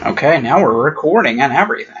Okay, now we're recording and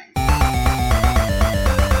everything.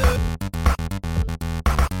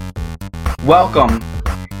 Welcome,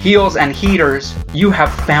 Heels and Heaters. You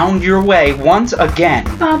have found your way once again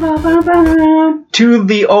to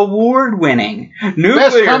the award-winning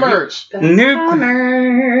Nuclear...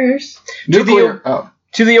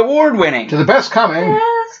 To the award-winning... To the best coming.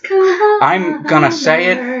 I'm gonna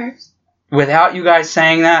say it without you guys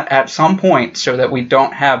saying that at some point so that we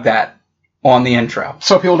don't have that on the intro.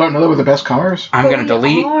 So people don't know that we're the best comers? I'm going to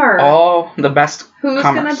delete all the best Who's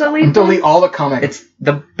comers. Who's going to delete Delete all the coming. It's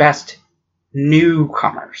the best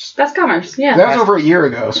newcomers. Best comers, yeah. That was over a year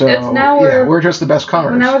ago, so we're just the best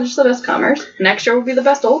comers. Now we're just the best comers. Next year we'll be the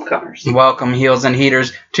best old comers. Welcome, Heels and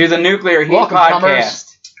Heaters, to the Nuclear Heat Welcome, Podcast.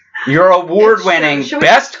 Comers. Your award-winning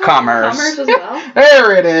best comers. As well?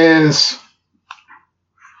 There it is.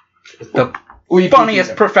 The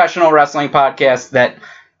funniest professional wrestling podcast that...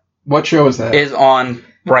 What show is that? Is on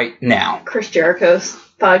right now. Chris Jericho's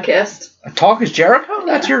podcast. Talk is Jericho?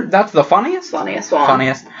 Yeah. That's the funniest? Funniest one.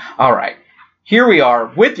 Funniest. All right. Here we are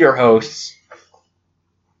with your hosts.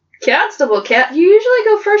 Constable Cat. You usually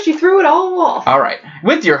go first. You threw it all off. All right.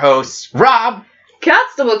 With your hosts, Rob.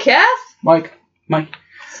 Constable Cat. Mike.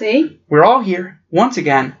 See? We're all here once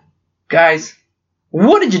again. Guys,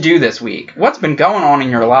 what did you do this week? What's been going on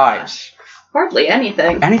in your lives? Hardly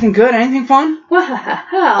anything. Anything good? Anything fun?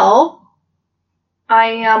 Well,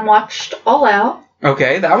 I watched All Out.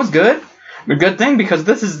 Okay, that was good. A good thing because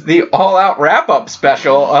this is the All Out wrap-up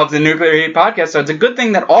special of the Nuclear Heat Podcast, so it's a good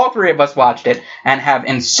thing that all three of us watched it and have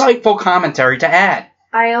insightful commentary to add.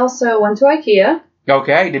 I also went to IKEA.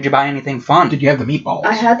 Okay, did you buy anything fun? Did you have the meatballs?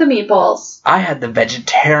 I had the meatballs. I had the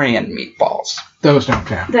vegetarian meatballs. Those don't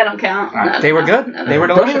count. They don't count. No, they were good. No. They were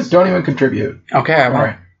delicious. Don't even contribute. Okay, all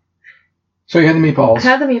right. So you had the meatballs. I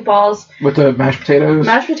had the meatballs. With the mashed potatoes?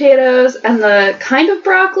 Mashed potatoes and the kind of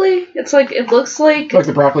broccoli. It looks like... Like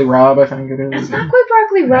the broccoli rabe, I think it is. It's not quite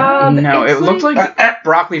broccoli rabe. No, it looks like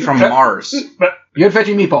broccoli from Mars. But you had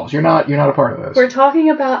veggie meatballs. You're not a part of this. We're talking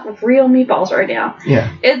about real meatballs right now.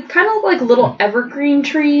 Yeah. It kind of looked like little evergreen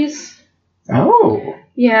trees. Oh.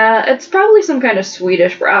 Yeah, it's probably some kind of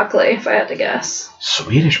Swedish broccoli, if I had to guess.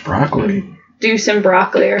 Swedish broccoli? Deucin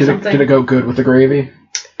broccoli or something. Did it go good with the gravy?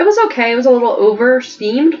 It was okay. It was a little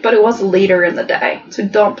over-steamed, but it was later in the day, so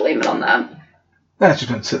don't blame it on them. That's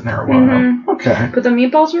just been sitting there a while. Mm-hmm. Okay. But the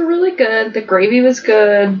meatballs were really good. The gravy was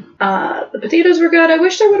good. The potatoes were good. I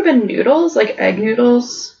wish there would have been noodles, like egg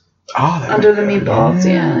noodles, under the meatballs.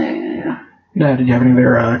 Yeah. No, did you have any of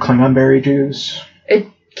their Klingon berry juice? It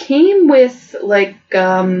came with, like,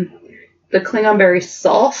 the Klingon berry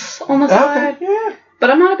sauce on the side. Okay, yeah. But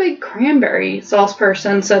I'm not a big cranberry sauce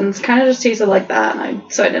person, so it kind of just tasted like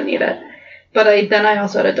that, so I didn't eat it. But I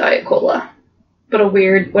also had a Diet Cola. But a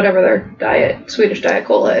weird, whatever their Swedish Diet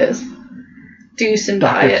Cola is. Deucin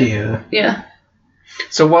Diet. Kia. Yeah.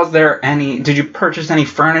 So did you purchase any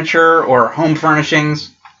furniture or home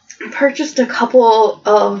furnishings? I purchased a couple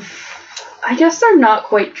of, I guess they're not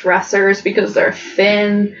quite dressers because they're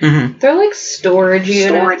thin. Mm-hmm. They're like storage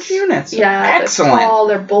units. Yeah. Excellent. They're tall,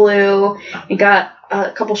 they're blue. You got a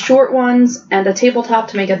couple short ones and a tabletop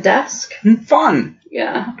to make a desk. Fun.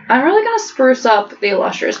 Yeah. I'm really going to spruce up the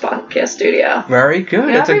Illustrious Podcast Studio. Very good.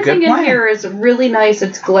 It's a good plan. Everything in here is really nice.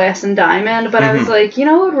 It's glass and diamond, but I was like,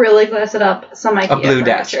 what would really glass it up? Some IKEA a blue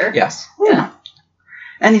furniture. desk. Yes. Yeah.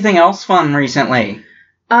 Anything else fun recently?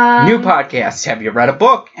 New podcasts. Have you read a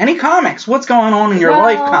book? Any comics? What's going on in your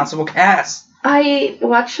life, Constable Cass? I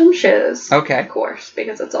watch some shows. Okay. Of course,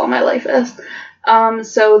 because that's all my life is.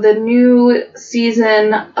 So the new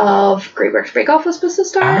season of Great British Bake Off was supposed to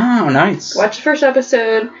start. Oh, nice. Watched the first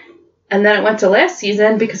episode, and then it went to last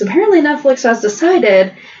season because apparently Netflix has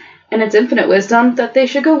decided, in its infinite wisdom, that they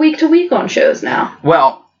should go week to week on shows now.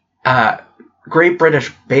 Well, Great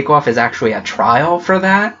British Bake Off is actually a trial for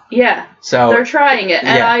that. Yeah. So they're trying it,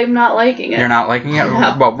 and I'm not liking it. You're not liking it?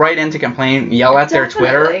 No. Well, write in to complain, yell at their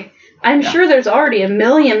Twitter. I'm sure there's already 1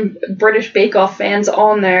 million British Bake Off fans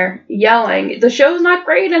on there yelling, the show's not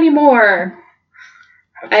great anymore.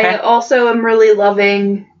 Okay. I also am really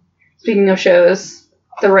loving, speaking of shows,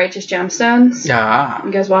 The Righteous Gemstones. Yeah.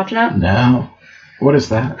 You guys watching it? No. What is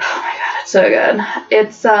that? Oh my god, it's so good.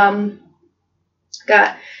 It's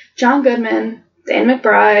got John Goodman, Dan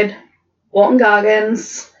McBride, Walton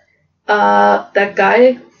Goggins, that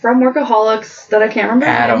guy from Workaholics that I can't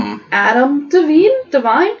remember. Adam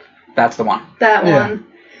Devine? That's the one. That one.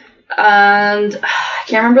 And I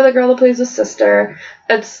can't remember the girl that plays his sister.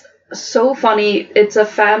 It's so funny. It's a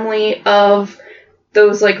family of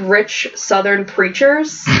those, like, rich Southern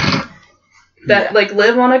preachers that, like,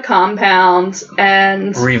 live on a compound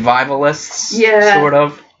and... Revivalists, yeah, sort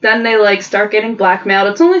of. then they like start getting blackmailed.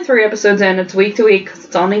 It's only 3 episodes in. It's week to week because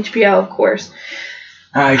it's on HBO, of course.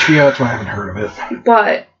 HBO, that's why I haven't heard of it.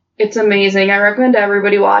 But it's amazing. I recommend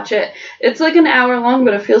everybody watch it. It's like an hour long,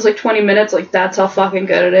 but it feels like 20 minutes. Like, that's how fucking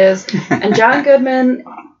good it is. And John Goodman,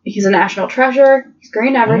 he's a national treasure. He's great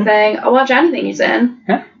in everything. I'll watch anything he's in.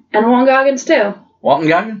 Yeah. And Walton Goggins, too. Walton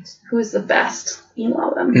Goggins? Who is the best? You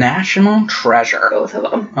love him. National treasure. Both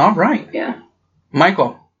of them. All right. Yeah.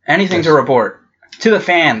 Michael, anything to report? To the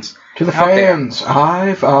fans. To the out there. fans,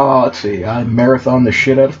 I've, let's see, I marathoned the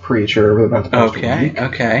shit out of Preacher over about the past week.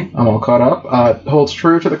 Okay. I'm all caught up. It holds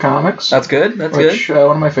true to the comics. That's good. which,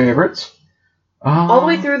 one of my favorites. All the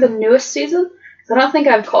way through the newest season? I don't think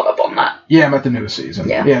I've caught up on that. Yeah, I'm at the newest season.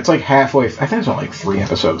 Yeah. Yeah, it's like halfway. I think there's only like 3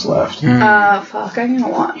 episodes left. Fuck, I'm gonna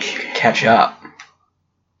watch. Catch up.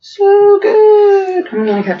 So good. I'm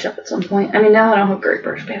gonna catch up at some point. I mean, now I don't have Great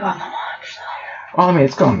British Bake Off to watch, so. Well, I mean,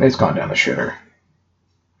 it's gone down the shitter.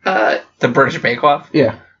 The British Bake Off?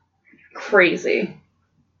 Yeah. Crazy.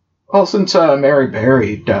 Well, since Mary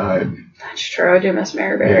Berry died. That's true. I do miss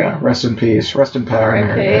Mary Berry. Yeah, rest in peace. Rest in power, R.I.P.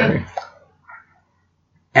 Mary Berry.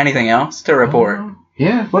 Anything else to report?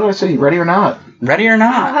 Yeah, what did I say? Ready or not? Ready or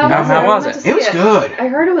not? How was it? It was good. I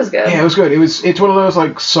heard it was good. Yeah, it was good. It's one of those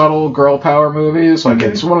like subtle girl power movies. Like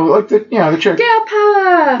it's one of like the the chick. Girl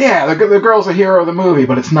power. Yeah, the girl's the hero of the movie,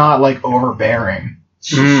 but it's not like overbearing.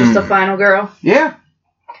 She's just a final girl. Yeah.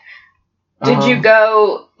 Did you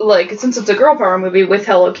go like since it's a girl power movie with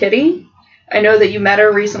Hello Kitty? I know that you met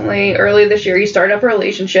her recently, early this year. You started up a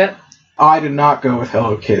relationship. I did not go with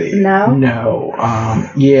Hello Kitty. No? No.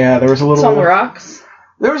 Yeah, there was a little. It's on the rocks.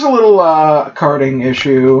 There was a little carding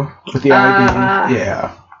issue with the ID.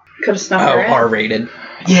 Yeah. Could have snuck her in. R-rated.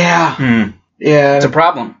 Yeah. Yeah. It's a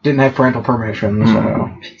problem. Didn't have parental permission,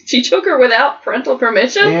 so. She took her without parental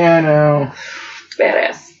permission? Yeah, no.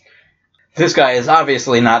 Badass. This guy is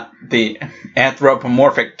obviously not the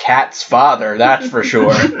anthropomorphic cat's father, that's for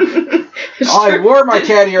sure. I wore my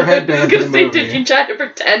cat ear headband in the movie. Did you try to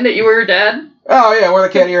pretend that you were her dad? Oh, yeah, I wore the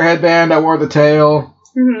cat ear headband, I wore the tail.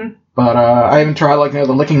 Mm-hmm. But I even tried, like, the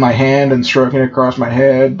licking my hand and stroking it across my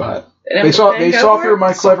head, but they saw through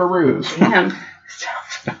my clever ruse. Damn.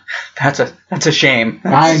 That's a shame.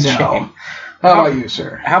 I That's a know. shame. How about you,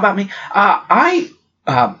 sir? How about me? I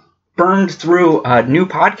burned through a new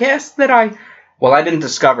podcast that I didn't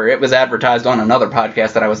discover. It was advertised on another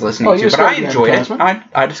podcast that I was listening to, but I enjoyed it.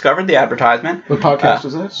 I discovered the advertisement. What podcast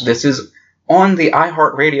is this? This is on the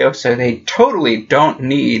iHeartRadio, so they totally don't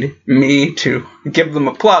need me to give them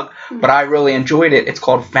a plug, but I really enjoyed it. It's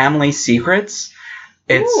called Family Secrets.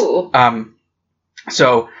 It's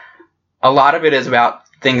so a lot of it is about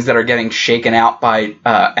things that are getting shaken out by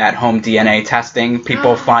at-home DNA testing,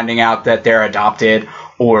 people finding out that they're adopted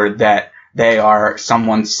or that they are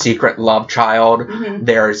someone's secret love child. Mm-hmm.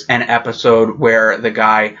 There's an episode where the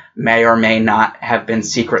guy may or may not have been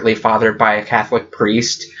secretly fathered by a Catholic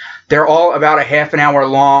priest. They're all about a half an hour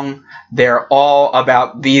long. They're all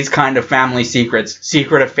about these kind of family secrets,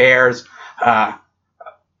 secret affairs.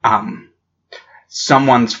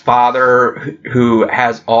 Someone's father who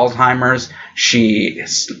has Alzheimer's, she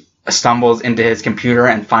stumbles into his computer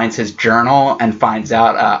and finds his journal and finds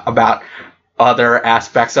out about other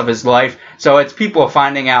aspects of his life. So it's people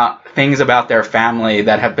finding out things about their family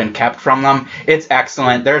that have been kept from them. It's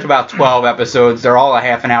excellent. There's about 12 episodes. They're all a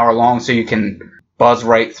half an hour long, so you can buzz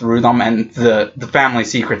right through them. And the family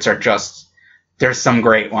secrets are just, there's some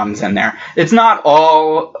great ones in there. It's not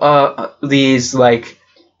all these, like,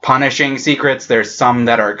 punishing secrets. There's some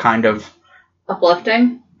that are kind of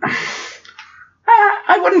uplifting.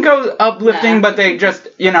 I wouldn't go uplifting, but they just,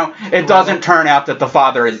 it doesn't turn out that the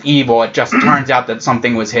father is evil. It just turns out that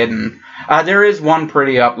something was hidden. There is one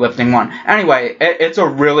pretty uplifting one. Anyway, it's a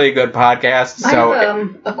really good podcast. So I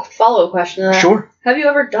have a follow-up question to that. Sure. Have you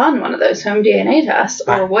ever done one of those home DNA tests,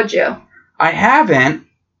 or would you? I haven't.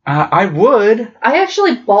 I would. I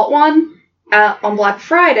actually bought one on Black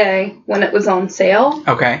Friday when it was on sale.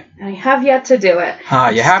 Okay. And I have yet to do it.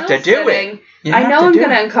 You have to do it. I know I'm going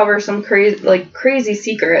to uncover some crazy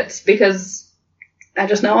secrets because I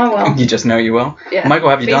just know I will. You just know you will? Yeah. Michael,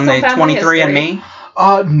 have you done the 23andMe?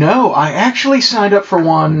 No, I actually signed up for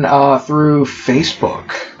one through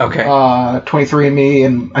Facebook. Okay. 23andMe,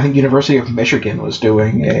 and I think University of Michigan was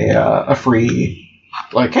doing a free,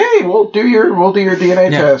 like, hey, we'll do your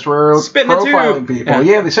DNA test. We're profiling people.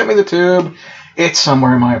 Yeah, they sent me the tube. It's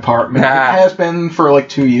somewhere in my apartment. It has been for like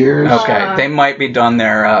 2 years. Okay, they might be done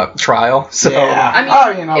their trial. So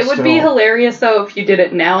I mean, it would be hilarious though if you did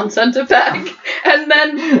it now and sent it back, and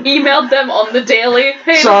then emailed them on the daily.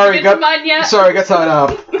 Hey, did you get to mine yet? Sorry, got tied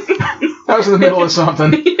up. I was in the middle of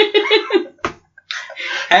something.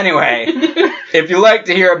 Anyway, if you like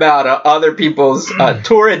to hear about other people's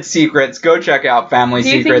torrid secrets, go check out Family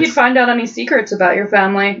Secrets. Do you think you'd find out any secrets about your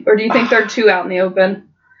family? Or do you think they're too out in the open?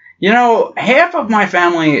 You know, half of my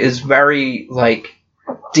family is very, like,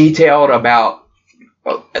 detailed about,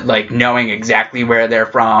 like, knowing exactly where they're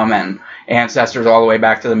from and ancestors all the way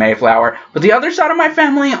back to the Mayflower. But the other side of my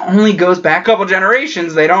family only goes back a couple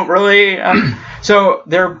generations. They don't really... so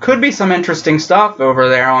there could be some interesting stuff over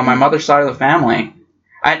there on my mother's side of the family.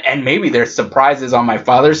 And maybe there's surprises on my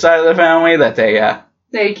father's side of the family that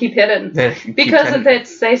they keep hidden.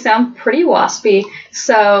 Because they sound pretty waspy.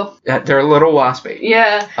 So they're a little waspy.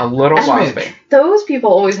 Yeah. A little waspy. Those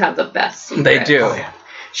people always have the best secrets. They do. Oh, yeah.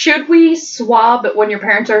 Should we swab when your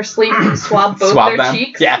parents are asleep? Swab both their them?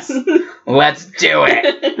 Cheeks? Yes. Let's do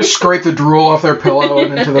it. Just scrape the drool off their pillow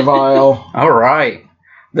and into the vial. All right.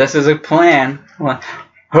 This is a plan.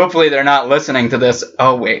 Hopefully they're not listening to this.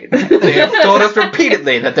 Oh, wait. They have told us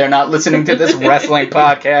repeatedly that they're not listening to this wrestling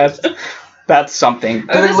podcast. That's something. Do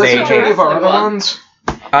they listen to any of our other ones?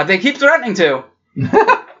 They keep threatening to.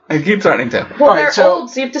 They keep threatening to. Well, they're old,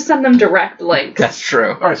 so you have to send them direct links. That's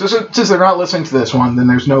true. All right, so since they're not listening to this one, then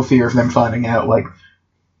there's no fear of them finding out, like,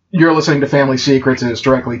 you're listening to Family Secrets is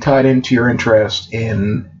directly tied into your interest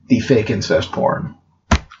in the fake incest porn.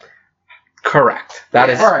 Correct. That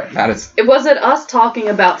is. Right. That is. Was it us talking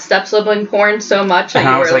about step-sibling porn so much that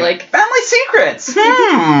you were like... Family Secrets!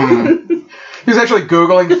 He was actually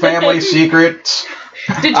Googling Family Secrets.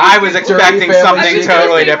 I was expecting something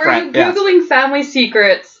totally different. Were you Googling Family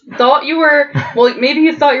Secrets? Thought you were... Well, maybe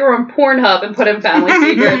you thought you were on Pornhub and put in Family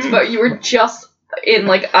Secrets, but you were just in,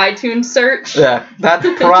 like, iTunes search? Yeah, that's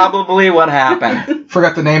probably what happened.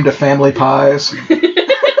 Forgot the name to Family Pies.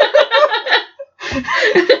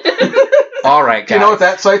 All right, guys. Do you know what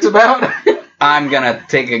that site's about? I'm going to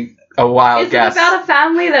take a wild guess. Is it about a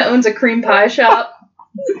family that owns a cream pie shop?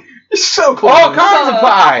 So close. All kinds of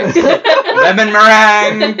pies. Lemon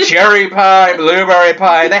meringue, cherry pie, blueberry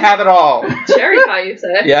pie. They have it all. Cherry pie, you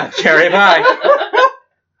said? Yeah, cherry pie.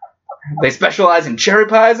 They specialize in cherry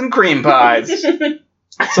pies and cream pies.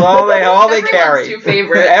 That's all they carry.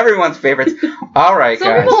 Everyone's favorites. All right, Some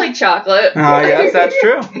guys. Some people like chocolate. Oh, yes, that's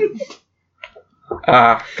true.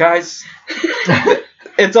 Guys,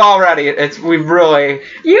 it's all ready. We've really...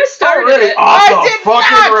 You started it. Off the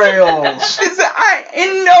fucking rails.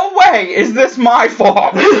 In no way is this my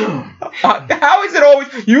fault. How is it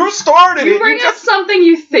always... You started it. You bring up something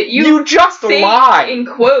you just think, lie. in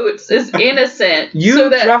quotes, is innocent.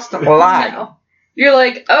 Just lie. You know, you're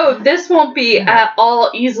like, oh, this won't be at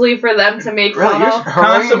all easily for them to make fun of.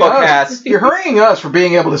 Constable Cast. You're hurrying us for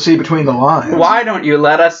being able to see between the lines. Why don't you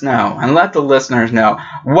let us know and let the listeners know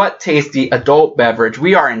what tasty adult beverage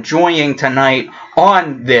we are enjoying tonight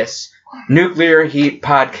on this Nuclear Heat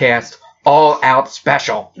Podcast All Out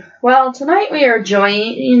Special? Well, tonight we are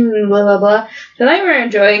enjoying Tonight we're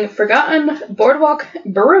enjoying Forgotten Boardwalk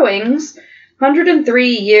Brewing's 103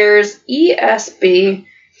 years ESB.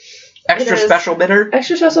 Extra special bitter?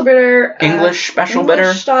 Extra special bitter. English special bitter?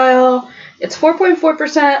 English style. It's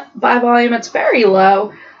 4.4% by volume. It's very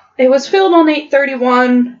low. It was filled on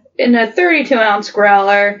 831 in a 32-ounce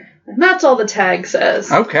growler. And that's all the tag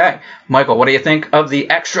says. Okay. Michael, what do you think of the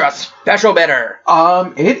extra special bitter?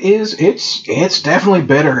 It's definitely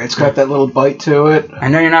bitter. It's got that little bite to it. I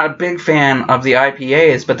know you're not a big fan of the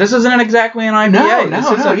IPAs, but this isn't exactly an IPA.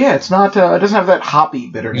 No. Yeah, it's not, it doesn't have that hoppy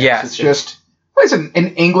bitterness. Yes. It's just... It's an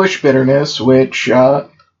English bitterness, which Hello,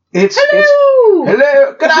 good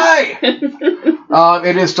eye.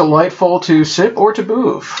 It is delightful to sip or to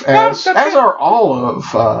boof, as are all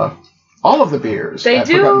of the beers. They at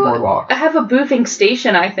do Forgotten Boardwalk. have a boofing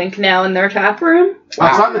station, I think, now in their tap room. Wow.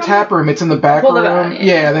 It's not in the tap room; it's in the back room.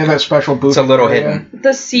 Yeah, they have that special boofing. It's a little area. hidden.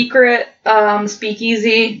 The secret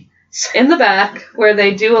speakeasy in the back, where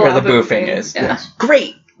they do a lot of boofing is. Yeah. Yes.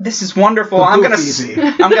 Great. This is wonderful. I'm gonna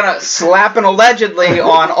slap an allegedly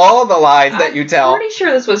on all the lies that you tell. I'm pretty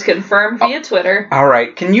sure this was confirmed via Twitter. All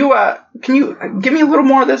right. Can you give me a little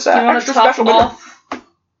more of this extra special off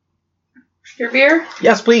your beer?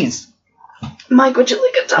 Yes, please. Mike, would you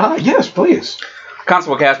like a top? Yes, please.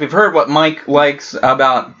 Constable Cast, we've heard what Mike likes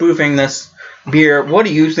about boofing this beer. What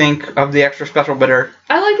do you think of the extra special bitter?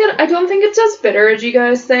 I like it. I don't think it's as bitter as you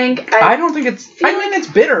guys think. I don't think it's... I think it's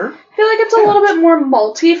bitter. I feel like it's a little bit more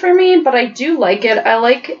malty for me, but I do like it. I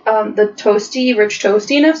like the rich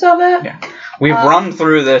toastiness of it. Yeah. We've run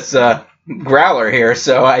through this growler here,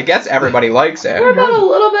 so I guess everybody likes it. We're about a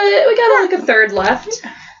little bit... We got like a third left.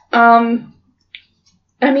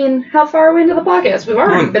 I mean, how far are we into the podcast? We've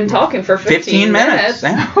already been talking for 15 minutes.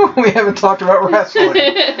 We haven't talked about wrestling.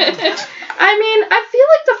 I mean, I feel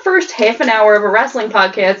like the first half an hour of a wrestling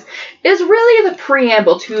podcast is really the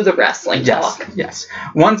preamble to the wrestling talk. Yes.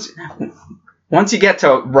 Once you get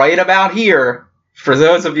to right about here, for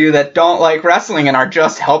those of you that don't like wrestling and are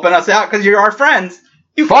just helping us out because you're our friends,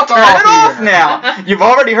 you can turn it off now. You've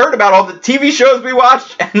already heard about all the TV shows we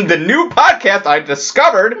watched and the new podcast I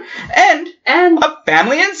discovered and a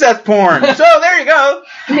family incest porn. So there you go.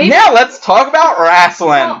 Maybe. Now let's talk about wrestling.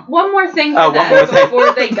 Well, one more thing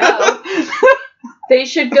before they go. They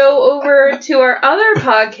should go over to our other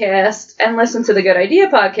podcast and listen to the Good Idea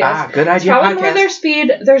podcast. Good Idea podcast. Probably their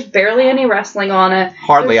speed. There's barely any wrestling on it.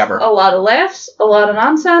 Hardly ever. A lot of laughs, a lot of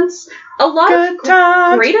nonsense, a lot of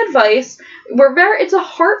great advice. It's a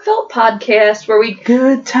heartfelt podcast where we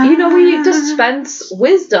dispense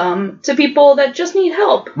wisdom to people that just need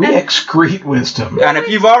help. We excrete wisdom. And if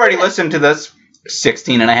you've already listened to this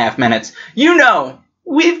 16 and a half minutes, you know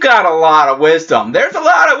we've got a lot of wisdom. There's a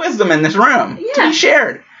lot of wisdom in this room to be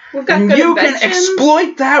shared. We've got good you can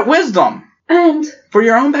exploit that wisdom and for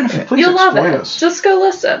your own benefit. You'll love it. Us. Just go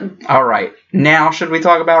listen. All right. Now, should we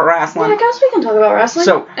talk about wrestling? Yeah, I guess we can talk about wrestling.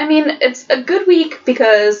 So, I mean, it's a good week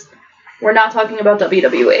because we're not talking about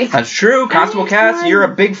WWE. That's true. Constable Cass, you're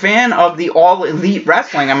a big fan of the All Elite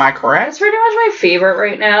Wrestling, am I correct? It's pretty much my favorite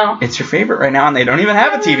right now. It's your favorite right now, and they don't even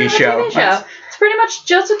have a TV show. It's pretty much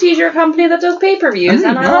just a t-shirt company that does pay-per-views,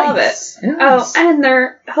 and I love it. Yes. Oh, and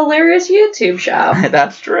their hilarious YouTube show.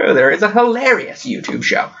 That's true. There is a hilarious YouTube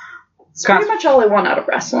show. It's pretty much all I want out of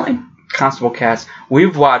wrestling. Constable Cass,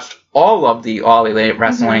 we've watched all of the All Elite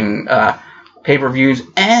Wrestling pay-per-views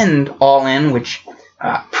and All In, which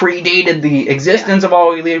predated the existence of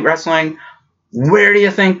All Elite Wrestling. Where do you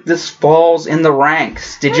think this falls in the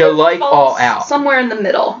ranks? Did you like All Out? Somewhere in the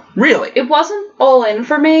middle. Really? It wasn't All In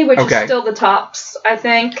for me, which is still the tops, I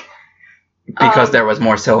think. Because there was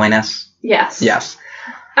more silliness? Yes. Yes.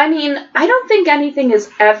 I mean, I don't think anything is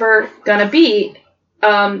ever going to beat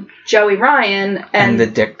Joey Ryan and the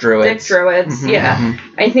Dick Druids.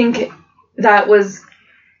 Mm-hmm. I think that was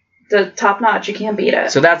the top notch. You can't beat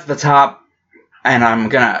it. So that's the top, and I'm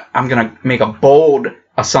gonna make a bold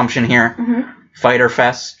assumption here. Mm-hmm. Fyter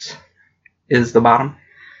Fest is the bottom.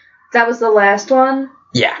 That was the last one.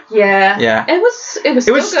 Yeah. It was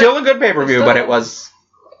still a good pay-per-view, but it was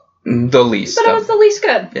the least. But it was the least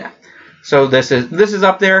good. Yeah. So this is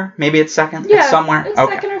up there. Maybe it's second. Yeah, it's somewhere. It's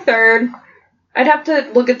second or third. I'd have to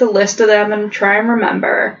look at the list of them and try and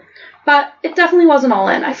remember. But it definitely wasn't All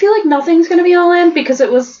In. I feel like nothing's going to be All In because it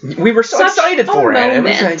was we were so excited for it. It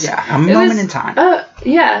was a moment in time.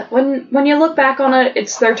 Yeah, when you look back on it,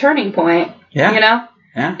 it's their turning point. Yeah. You know?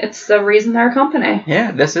 Yeah. It's the reason they're a company.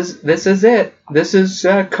 Yeah, this is it. This is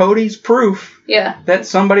Cody's proof. Yeah. That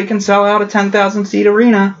somebody can sell out a 10,000-seat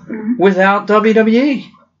arena without WWE.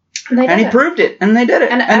 And he proved it, and they did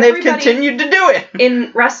it, and they've continued to do it.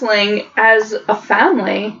 In wrestling, as a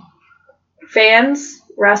family, fans,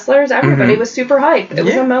 wrestlers, everybody was super hyped. It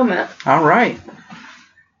was a moment. All right.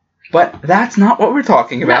 But that's not what we're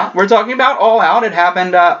talking about. No. We're talking about All Out. It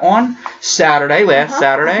happened on Saturday, last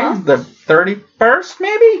Saturday, the 31st,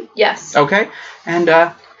 maybe? Yes. Okay.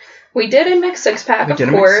 And we did a mixed six-pack, of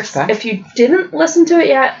course. If you didn't listen to it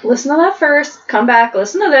yet, listen to that first. Come back,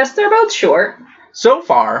 listen to this. They're both short. So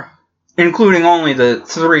far, including only the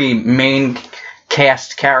three main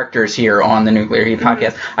cast characters here on the Nuclear Heat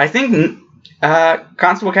podcast, I think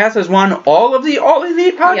Constable Cass has won all of the All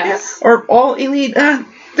Elite podcasts, or All Elite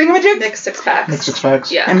thingamajigs. Mixed six-packs. Mixed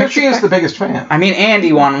six-packs. Yeah. And she is the biggest fan. I mean,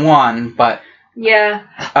 Andy won one, but yeah,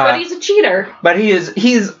 but he's a cheater. But he's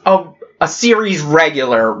a series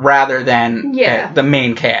regular rather than the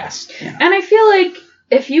main cast. You know? And I feel like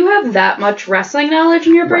if you have that much wrestling knowledge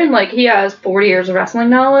in your brain, like he has 40 years of wrestling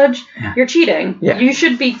knowledge, you're cheating. Yeah. You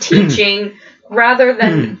should be teaching rather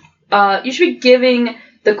than you should be giving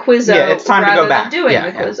the quizzo it's time rather to go back. than doing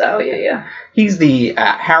the quizzo. Yeah. He's the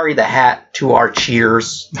Harry the Hat to our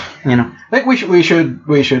Cheers. You know. I think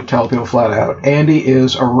we should tell people flat out. Andy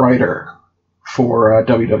is a writer for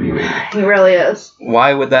WWE. He really is.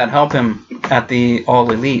 Why would that help him at the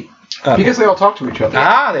All Elite? Because they all talk to each other.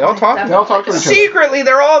 They all talk. They all talk to each other. Secretly,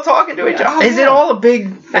 they're all talking to each other. Is it all a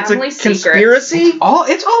big? Family it's a conspiracy. Secrets.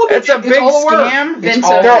 It's a big scam.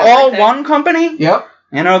 They're all one company. Yep.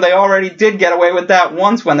 You know, they already did get away with that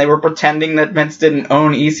once when they were pretending that Vince didn't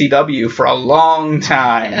own ECW for a long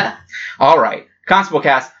time. Yeah. All right, Constable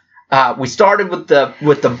Cass. We started with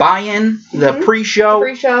the buy-in, the pre-show. The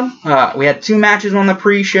pre-show. We had 2 matches on the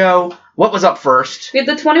pre-show. What was up first? We had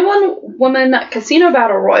the 21-woman Casino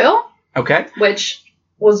Battle Royal. Okay. Which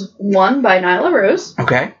was won by Nyla Rose.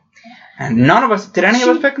 Okay. And none of us... Did any of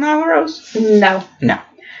us pick Nyla Rose? No.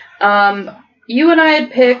 You and I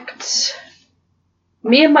had picked...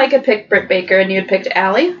 Me and Mike had picked Britt Baker, and you had picked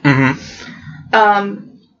Allie.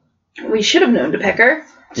 We should have known to pick her.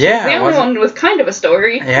 Yeah. The only one with kind of a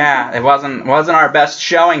story. Yeah, it wasn't our best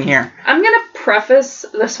showing here. I'm going to preface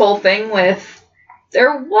this whole thing with...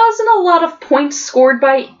 There wasn't a lot of points scored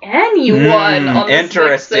by anyone on this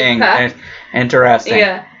Interesting. Interesting.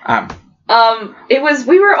 Yeah.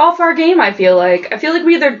 We were off our game, I feel like. I feel like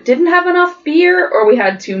we either didn't have enough beer or we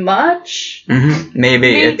had too much.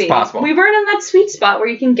 Maybe. It's possible. We weren't in that sweet spot where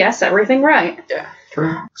you can guess everything right. Yeah.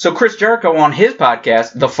 True. So Chris Jericho on his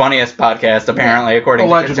podcast, the funniest podcast apparently, according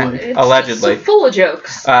to allegedly, full of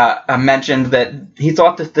jokes, mentioned that he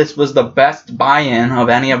thought that this was the best buy-in of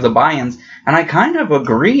any of the buy-ins, and I kind of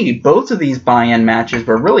agree. Both of these buy-in matches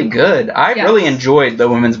were really good. I really enjoyed the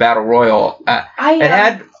Women's Battle Royal. It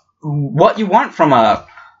had what you want from a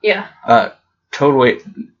totally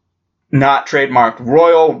not trademarked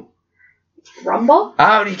Royal Rumble.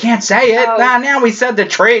 Oh, you can't say it. Now we said the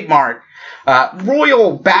trademark.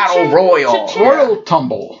 Royal Battle Royal. Royal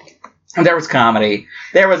Tumble. There was comedy.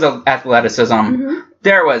 There was athleticism.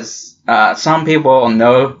 There was some people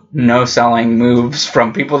no selling moves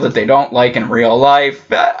from people that they don't like in real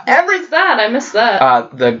life. I missed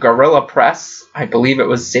that. The Gorilla Press. I believe it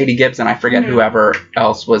was Sadie Gibbs, and I forget whoever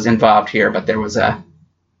else was involved here, but there was a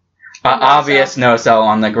obvious no sell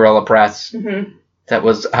on the Gorilla Press. That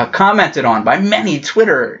was commented on by many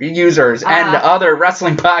Twitter users and other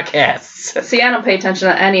wrestling podcasts. See, I don't pay attention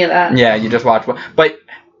to any of that. Yeah, you just watch. But,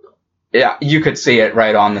 yeah, you could see it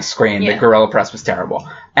right on the screen. Yeah. The Gorilla Press was terrible.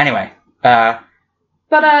 Anyway. Yeah.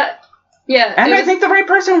 And I think the right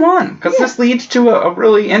person won, because this leads to a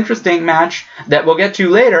really interesting match that we'll get to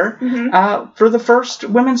later for the first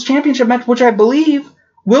Women's Championship match, which I believe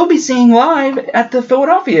we'll be seeing live at the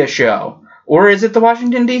Philadelphia show. Or is it the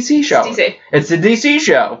Washington, D.C. show? It's DC. It's the D.C.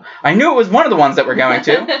 show. I knew it was one of the ones that we're going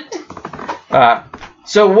to.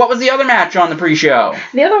 So what was the other match on the pre-show?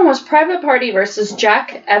 The other one was Private Party versus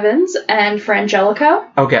Jack Evans and Frangelico.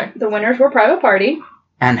 Okay. The winners were Private Party.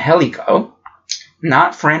 Angelico.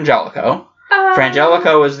 Not Frangelico.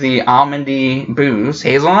 Frangelico is the almondy booze.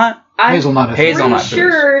 Hazelnut? Hazelnut booze.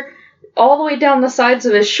 Sure, all the way down the sides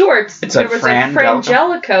of his shorts, there was a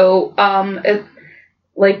Frangelico,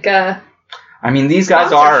 I mean, these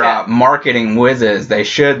guys are marketing whizzes. They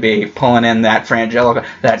should be pulling in that Frangelico,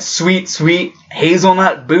 that sweet, sweet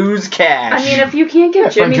hazelnut booze cash. I mean, if you can't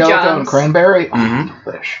get Jimmy John's... Frangelico and cranberry?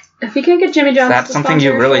 If you can't get Jimmy John's... That's something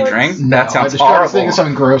you really drink? No, that sounds horrible. I was thinking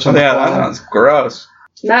something gross. That sounds gross.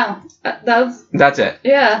 No. That's it.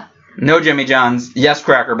 Yeah. No Jimmy John's. Yes,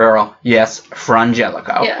 Cracker Barrel. Yes,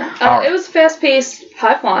 Frangelico. Yeah. It was fast-paced,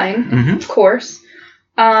 high-flying, of course.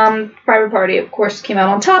 Private Party, of course, came out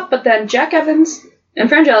on top, but then Jack Evans and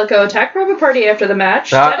Frangelico attacked Private Party after the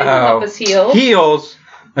match, setting him up as heels. Heels!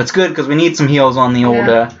 That's good, because we need some heels on the old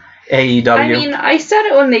AEW. I mean, I said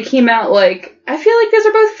it when they came out, I feel like those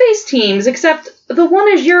are both face teams, except the one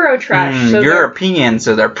is Eurotrash. So European,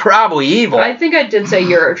 so they're probably evil. I think I did say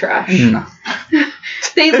Eurotrash. No.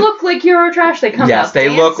 They look like Eurotrash. They come out they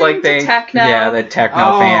look like they techno. Yeah, the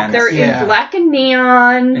techno fans. They're in black and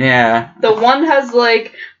neon. Yeah. The one has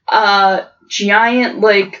giant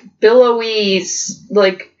billowy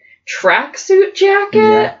tracksuit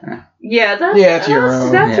jacket. Yeah, that's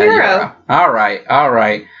Euro. That's Euro. All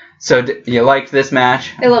right. So you liked this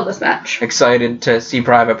match? I love this match. Excited to see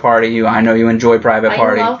Private Party. I know you enjoy Private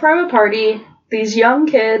Party. I love Private Party. These young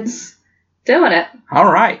kids doing it. All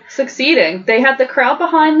right. Succeeding. They had the crowd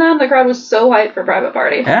behind them. The crowd was so hyped for Private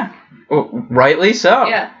Party. Yeah. Well, rightly so.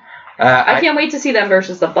 Yeah. I can't wait to see them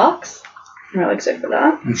versus the Bucks. I'm really excited for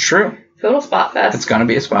that. It's true. Total spot fest. It's going to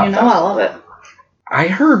be a spot fest. I love it. I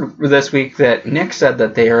heard this week that Nick said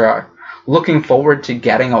that they are looking forward to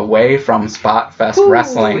getting away from Spot Fest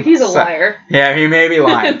wrestling. He's a liar. Yeah, he may be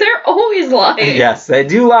lying. They're always lying. Yes, they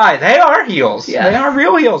do lie. They are heels. Yeah. They are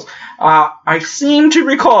real heels. I seem to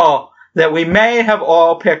recall that we may have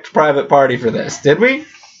all picked Private Party for this. Did we?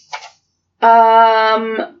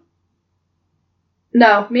 No.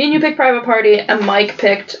 Me and you picked Private Party, and Mike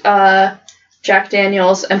picked Jack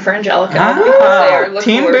Daniels and Frangelico.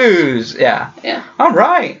 Team Booze. Yeah. All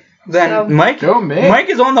right. Then Mike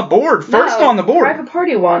is on the board. First on the board. Private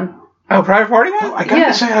Party won. Oh, Private Party won? Oh, I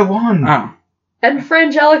gotta say I won. Oh. And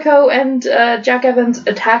Frangelico and Jack Evans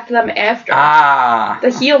attacked them after.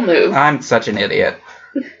 The heel move. I'm such an idiot.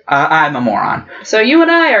 I'm a moron. So you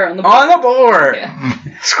and I are on the board. On the board! Yeah.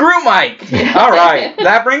 Screw Mike! All right,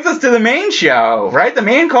 that brings us to the main show, right? The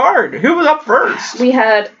main card. Who was up first? We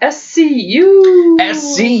had SCU.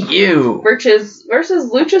 SCU. Versus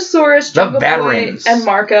Luchasaurus, the veterans. and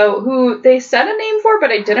Marco, who they said a name for,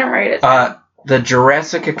 but I didn't write it down. The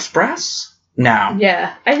Jurassic Express? No.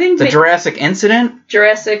 Yeah, I think the Jurassic Incident?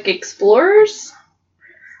 Jurassic Explorers?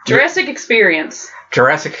 Jurassic Experience.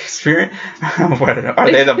 Jurassic Experience? What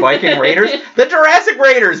are they, the Viking Raiders? The Jurassic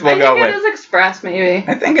Raiders we'll go with. I think it is Express, maybe.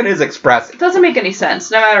 I think it is Express. It doesn't make any sense,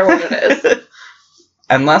 no matter what it is.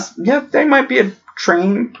 Unless, they might be a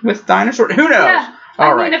train with dinosaurs. Who knows? Yeah.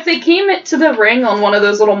 I mean, if they came to the ring on one of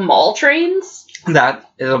those little mall trains. That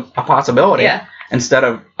is a possibility. Yeah. Instead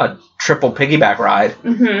of a triple piggyback ride.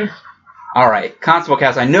 Mm-hmm. All right. Constable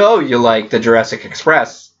Cass, I know you like the Jurassic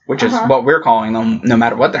Express, which is what we're calling them, no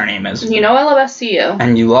matter what their name is. You know I love SCU.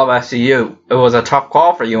 And you love SCU. It was a tough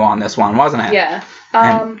call for you on this one, wasn't it? Yeah.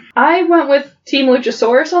 I went with Team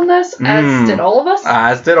Luchasaurus on this, as did all of us.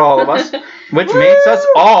 As did all of us, which makes us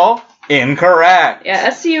all incorrect. Yeah,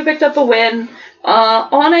 SCU picked up a win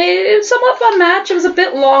on a somewhat fun match. It was a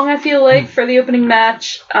bit long, I feel like, for the opening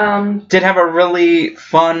match. Did have a really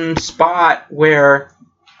fun spot where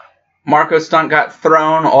Marco Stunt got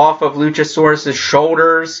thrown off of Luchasaurus'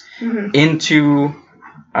 shoulders into,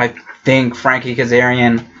 I think, Frankie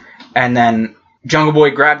Kazarian, and then Jungle Boy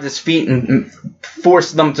grabbed his feet and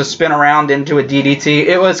forced them to spin around into a DDT.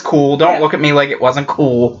 It was cool. Don't look at me like it wasn't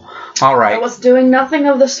cool. All right. I was doing nothing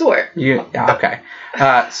of the sort. Okay.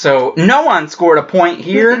 So no one scored a point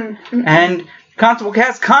here, and Constable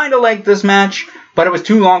Cass kind of liked this match, but it was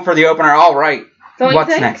too long for the opener. All right.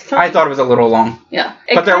 What's next? I thought it was a little long. Yeah.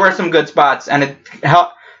 But there were some good spots, and it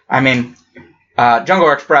helped. I mean,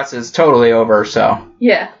 Jungle Express is totally over, so.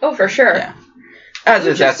 Yeah. Oh, for sure. Yeah. As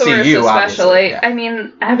is SCU, especially. obviously. Yeah. I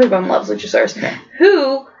mean, everyone loves Luchasaurus. Yeah.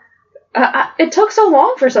 Who, it took so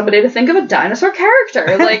long for somebody to think of a dinosaur character.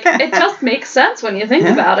 Like, it just makes sense when you think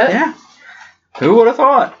about it. Yeah. Who would have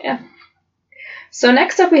thought? Yeah. So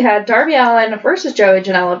next up we had Darby Allin versus Joey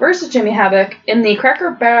Janela versus Jimmy Havoc in the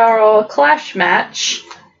Cracker Barrel Clash match.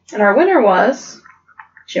 And our winner was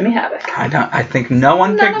Jimmy Havoc. I think no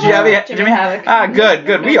one picked Jimmy Havoc.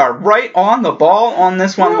 Good. We are right on the ball on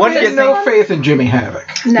this one. What did you think? No faith in Jimmy Havoc.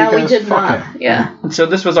 No, we did not. Him. Yeah. So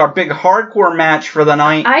this was our big hardcore match for the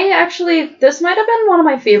night. This might have been one of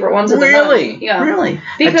my favorite ones of the night. Really? Yeah. Really?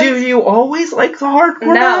 Do you always like the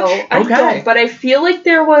hardcore match? No, I don't. But I feel like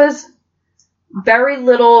there was very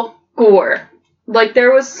little gore. Like,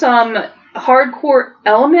 there was some hardcore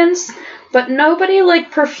elements, but nobody,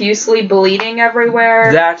 profusely bleeding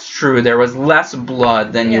everywhere. That's true. There was less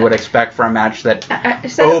blood than you would expect for a match that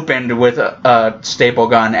opened with a staple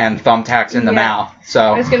gun and thumbtacks in the mouth. So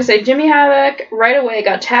I was going to say, Jimmy Havoc right away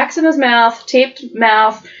got tacks in his mouth, taped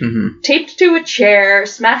to a chair,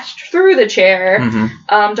 smashed through the chair.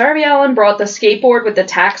 Darby Allin brought the skateboard with the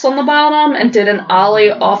tacks on the bottom and did an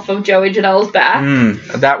ollie off of Joey Janela's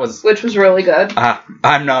back. Which was really good.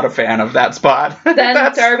 I'm not a fan of that spot.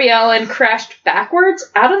 Then Darby Allin crashed backwards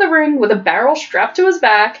out of the ring with a barrel strapped to his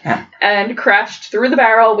back and crashed through the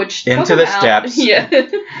barrel, which into the steps. Yeah.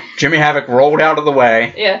 Jimmy Havoc rolled out of the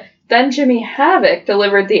way. Yeah. Then Jimmy Havoc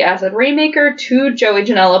delivered the Acid Rainmaker to Joey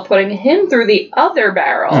Janela, putting him through the other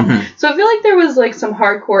barrel. So I feel like there was some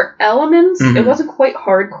hardcore elements. It wasn't quite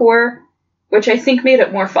hardcore, which I think made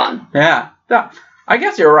it more fun. Yeah. I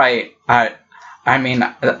guess you're right. I mean,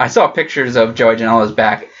 I saw pictures of Joey Janela's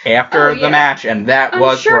back after the match, and that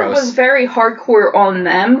was gross. I'm sure it was very hardcore on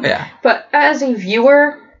them. Yeah. But as a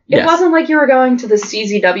viewer, it wasn't like you were going to the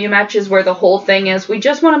CZW matches where the whole thing is, we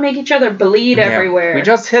just want to make each other bleed everywhere. We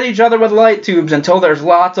just hit each other with light tubes until there's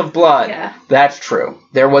lots of blood. Yeah. That's true.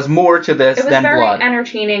 There was more to this than blood. It was very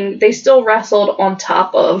entertaining. They still wrestled on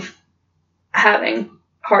top of having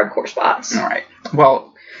hardcore spots. All right.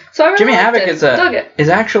 Well, so I really Jimmy Havoc is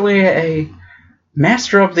actually a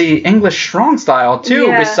master of the English strong style too,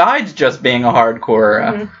 besides just being a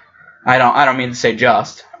hardcore. I don't mean to say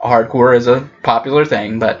just. Hardcore is a popular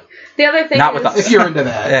thing, but the other thing not with us. If you're into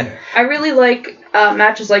that. I really like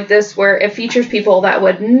matches like this where it features people that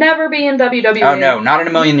would never be in WWE. Oh no, not in a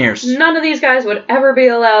million years. None of these guys would ever be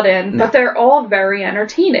allowed in, but they're all very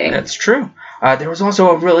entertaining. That's true. There was also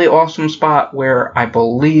a really awesome spot where I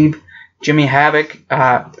believe Jimmy Havoc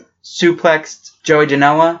suplexed Joey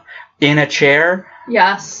Janela in a chair.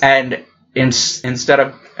 Yes. And instead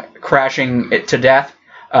of crashing it to death,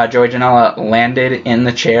 Joey Janela landed in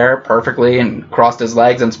the chair perfectly and crossed his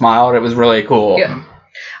legs and smiled. It was really cool. Yeah.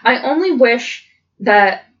 I only wish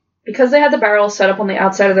that because they had the barrel set up on the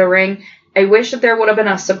outside of the ring, I wish that there would have been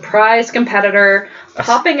a surprise competitor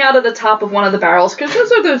popping out of the top of one of the barrels, because those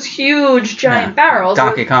are those huge, giant barrels.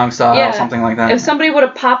 Donkey Kong style, something like that. If somebody would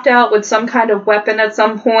have popped out with some kind of weapon at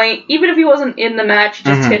some point, even if he wasn't in the match,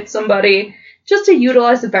 just hit somebody, just to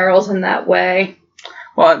utilize the barrels in that way.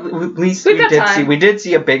 Well, at least we did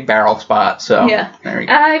see a big barrel spot, so. Yeah. There you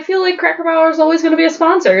go. And I feel like Cracker Barrel is always going to be a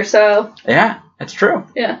sponsor, so. Yeah, that's true.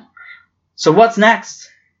 Yeah. So what's next?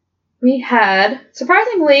 We had,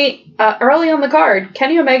 surprisingly, early on the card,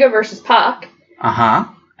 Kenny Omega versus Pac.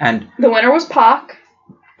 And the winner was Pac.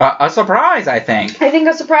 A surprise, I think. I think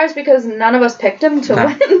a surprise because none of us picked him to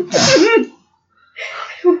win.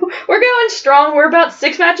 We're going strong. We're about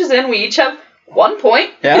 6 matches in. We each have 1 point.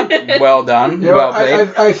 Yeah, well done. Well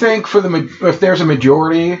played. I think if there's a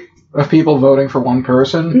majority of people voting for one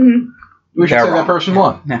person, we should say that person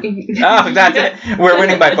won. Oh, that's it. We're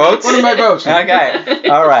winning by votes? Winning by votes. Okay.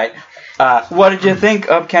 All right. What did you think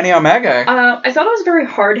of Kenny Omega? I thought it was a very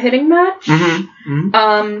hard-hitting match.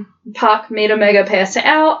 Pac made Omega pass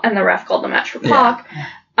out, and the ref called the match for Pac.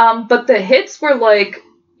 Yeah. But the hits were like,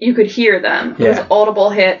 you could hear them. It was audible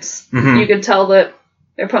hits. You could tell that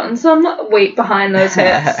they're putting some weight behind those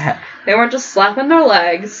hits. They weren't just slapping their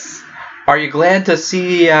legs. Are you glad to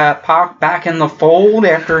see Pac back in the fold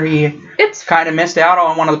after he kind of missed out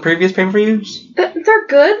on one of the previous pay-per-views? They're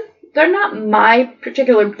good. They're not my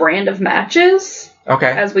particular brand of matches. Okay.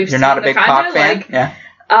 As we've You're seen. Not a big Pac fan? Yeah.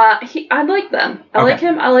 I like them. I like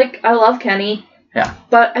him. I love Kenny. Yeah.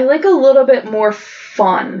 But I like a little bit more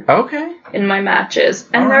fun. Okay. In my matches.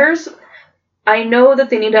 And I know that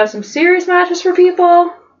they need to have some serious matches for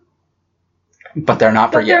people. But they're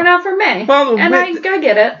not for you. But they're not for me. Well, and I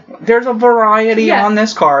get it. There's a variety on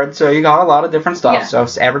this card, so you got a lot of different stuff. So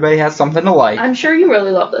everybody has something to like. I'm sure you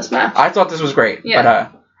really love this match. I thought this was great. Yeah.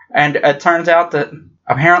 But, and it turns out that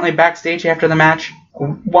apparently backstage after the match,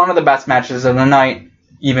 one of the best matches of the night,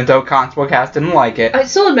 even though Constable Cass didn't like it. I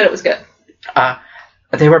still admit it was good.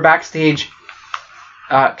 They were backstage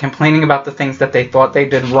complaining about the things that they thought they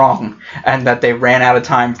did wrong, and that they ran out of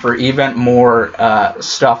time for even more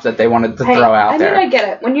stuff that they wanted to throw out there. I mean, I get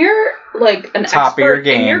it. When you're like an top expert of your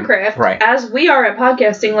game, in your craft, as we are at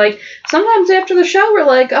podcasting, like sometimes after the show we're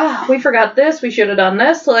like, oh, we forgot this, we should have done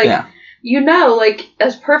this. Like, like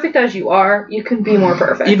as perfect as you are, you can be more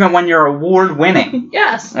perfect. Even when you're award winning.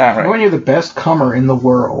 Yes. When you're the best comer in the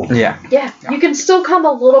world. Yeah, you can still come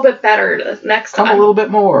a little bit better next time. Come a little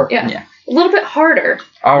bit more. Yeah. A little bit harder.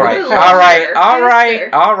 All right.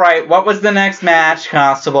 What was the next match,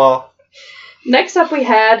 Constable? Next up we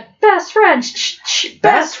had Best Friends.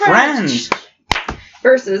 Best Friends.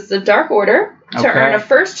 Versus the Dark Order to earn a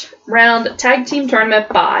first round tag team tournament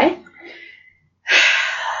bye.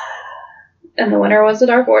 And the winner was the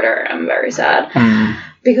Dark Order. I'm very sad.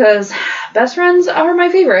 Because Best Friends are my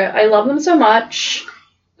favorite. I love them so much.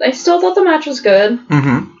 I still thought the match was good.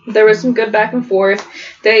 There was some good back and forth.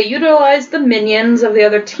 They utilized the minions of the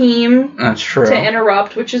other team. That's true. To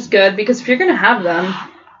interrupt, which is good, because if you're going to have them,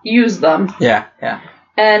 use them. Yeah.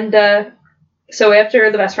 And so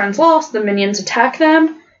after the Best Friends lost, the minions attacked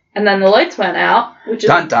them, and then the lights went out, which is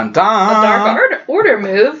a Dark Order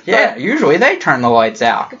move. Yeah, usually they turn the lights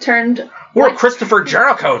out. Or Christopher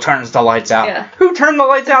Jericho turns the lights out. Yeah. Who turned the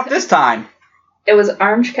lights out this time? It was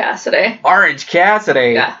Orange Cassidy.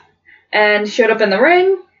 Yeah. And he showed up in the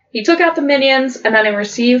ring, he took out the minions, and then he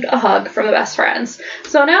received a hug from the Best Friends.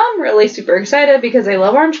 So now I'm really super excited because I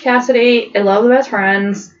love Orange Cassidy, I love the Best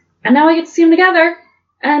Friends, and now I get to see them together,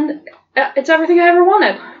 and it's everything I ever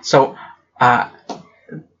wanted. So,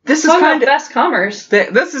 this is kind of best comers.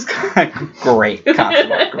 This is kind of great,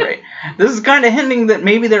 Constable. Great. This is kind of hinting that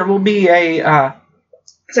maybe there will be a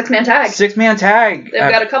six-man tag. They've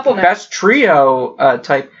got a couple now. Best trio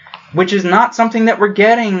type, which is not something that we're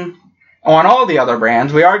getting on all the other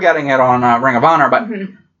brands. We are getting it on Ring of Honor, but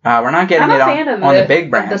we're not getting it on the big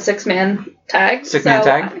brands. The six-man tag. Tag.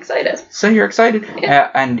 I'm excited. So you're excited,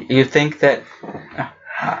 and you think that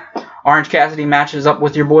Orange Cassidy matches up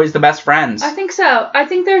with your boys, the Best Friends. I think so. I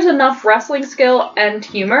think there's enough wrestling skill and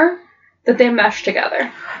humor that they mesh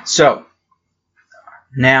together. So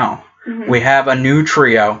now we have a new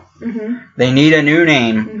trio. They need a new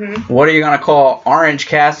name. What are you going to call Orange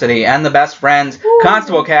Cassidy and the Best Friends? Ooh.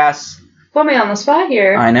 Constable Cass. Put me on the spot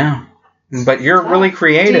here. I know. But you're really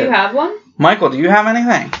creative. Do you have one? Michael, do you have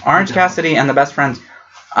anything? Orange Cassidy and the Best Friends.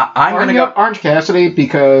 I'm going to go Orange Cassidy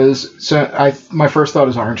because my first thought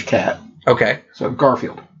is Orange Cat. Okay. So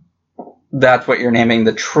Garfield. That's what you're naming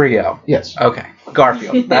the trio? Yes. Okay.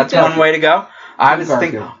 Garfield. That's one way to go. I was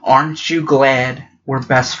thinking, aren't you glad we're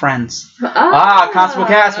best friends. Constable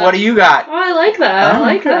Cass, what do you got? Oh, I like that. I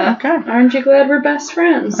like that. Okay. Aren't you glad we're best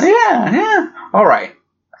friends? Yeah. All right.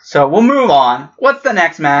 So we'll move on. What's the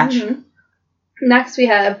next match? Mm-hmm. Next we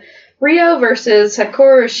have Rio versus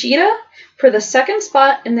Hikaru Shida for the second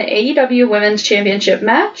spot in the AEW Women's Championship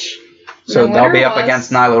match. So they'll be up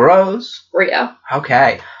against Nyla Rose. Rio.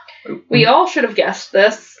 Okay. We all should have guessed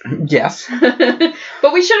this. Yes.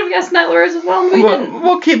 But we should have guessed Nyla Rose as well, and we didn't.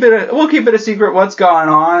 We'll keep it a secret what's going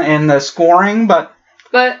on in the scoring, but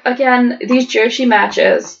again, these Joshi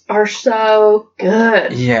matches are so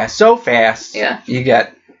good. Yeah, so fast. Yeah. You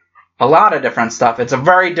get a lot of different stuff. It's a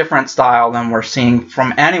very different style than we're seeing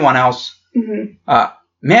from anyone else. Mm-hmm.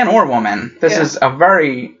 Man or woman. This is a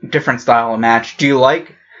very different style of match. Do you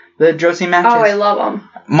like the Joshi matches? Oh, I love them.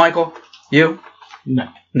 Michael, you? No.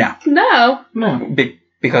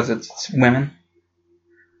 Because it's women?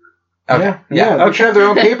 Okay. Yeah. They should have their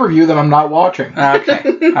own pay-per-view that I'm not watching.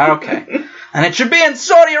 Okay. And it should be in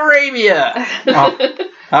Saudi Arabia.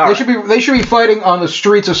 They should be fighting on the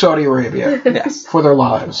streets of Saudi Arabia. Yes. For their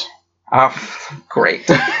lives. Great.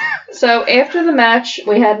 So after the match,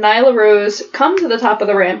 we had Nyla Rose come to the top of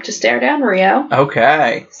the ramp to stare down Rio.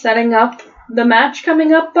 Okay. Setting up the match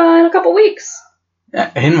coming up in a couple weeks.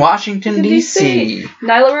 In Washington, D.C.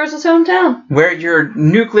 Nyla Rose's hometown. Where your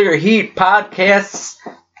Nuclear Heat podcasts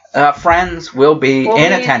friends will be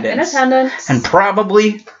in attendance. And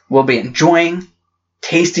probably will be enjoying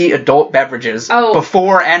tasty adult beverages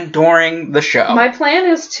before and during the show. My plan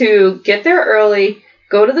is to get there early,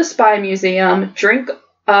 go to the Spy Museum, drink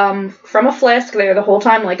from a flask there the whole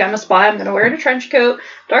time like I'm a spy. I'm going to wear a trench coat,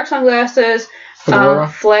 dark sunglasses, fedora.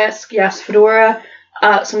 Flask, yes, fedora.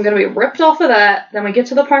 So I'm going to be ripped off of that. Then we get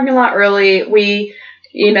to the parking lot early. We,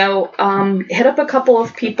 hit up a couple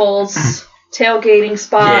of people's tailgating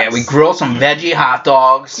spots. Yeah, we grill some veggie hot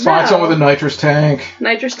dogs. Find some with a nitrous tank.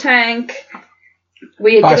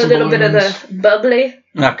 We get a little bit of the bubbly.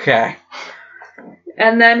 Okay.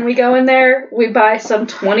 And then we go in there, we buy some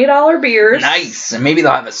 $20 beers. Nice. And maybe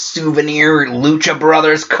they'll have a souvenir Lucha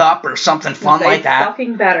Brothers cup or something fun like that.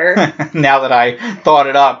 Fucking better. Now that I thought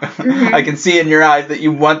it up, I can see in your eyes that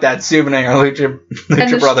you want that souvenir Lucha Brothers cup.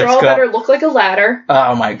 And the straw better look like a ladder.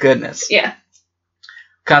 Oh my goodness. Yeah.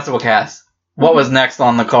 Constable Cass, what was next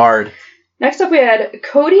on the card? Next up we had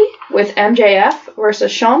Cody with MJF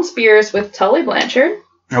versus Shawn Spears with Tully Blanchard.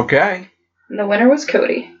 Okay. And the winner was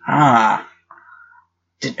Cody.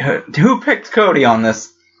 Who picked Cody on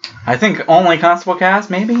this? I think only Constable Cass,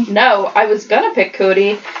 maybe? No, I was gonna pick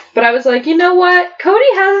Cody, but I was like, you know what? Cody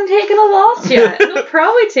hasn't taken a loss yet. He'll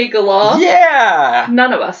probably take a loss. Yeah!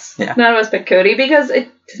 None of us. Yeah. None of us picked Cody because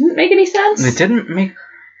it didn't make any sense. It didn't make...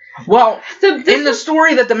 Well, in the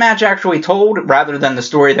story that the match actually told, rather than the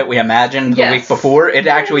story that we imagined the week before, it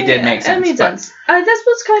actually did make sense. It made sense. This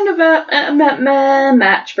was kind of a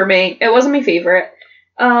match for me. It wasn't my favorite.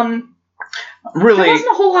 Really, there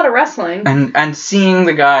wasn't a whole lot of wrestling. And seeing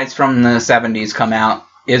the guys from the 70s come out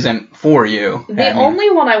isn't for you. The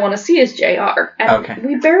only one I want to see is JR. And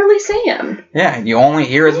we barely see him. Yeah, you only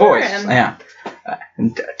hear his voice. Yeah.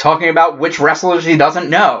 Talking about which wrestlers he doesn't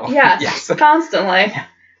know. Yes. Constantly.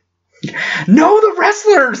 Know the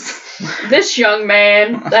wrestlers! This young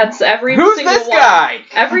man, that's every Who's single this one. Guy?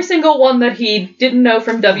 Every single one that he didn't know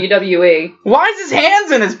from WWE. Why is his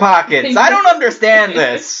hands in his pockets? I don't understand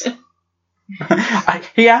this.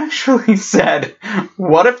 He actually said,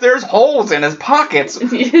 what if there's holes in his pockets?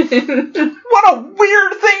 What a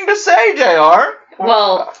weird thing to say, JR.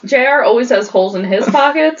 Well, JR always has holes in his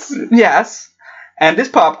pockets. Yes. And his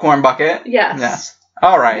popcorn bucket. Yes.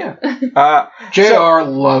 All right. Yeah. JR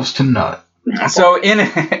loves to nut. So in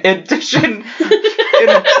addition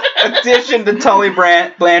to Tully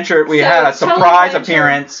Blanchard, we had a surprise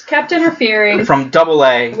appearance. Kept interfering from Double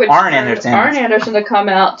A, Arn Anderson. Arn Anderson to come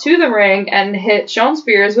out to the ring and hit Shawn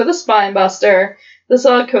Spears with a spine buster. This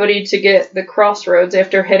allowed Cody to get the crossroads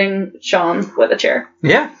after hitting Shawn with a chair.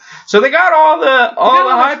 Yeah. So they got all the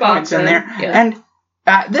high points in there. Yeah. And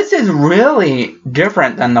this is really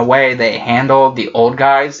different than the way they handled the old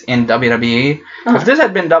guys in WWE. If this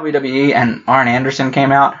had been WWE and Arn Anderson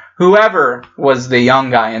came out, whoever was the young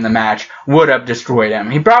guy in the match would have destroyed him.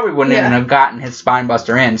 He probably wouldn't even have gotten his spine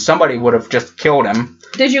buster in. Somebody would have just killed him.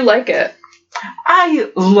 Did you like it? I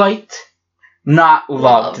loved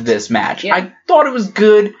this match. Yeah. I thought it was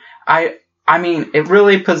good. I mean, it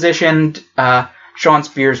really positioned Shawn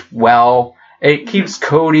Spears well. It keeps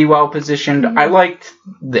Cody well positioned. I liked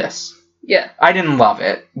this. Yeah. I didn't love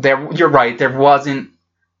it. You're right. There wasn't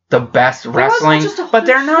the best wrestling, but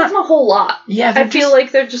they're not. There wasn't a whole lot. Yeah. I feel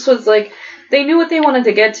like there just was like they knew what they wanted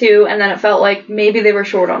to get to, and then it felt like maybe they were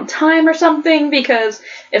short on time or something because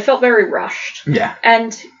it felt very rushed. Yeah.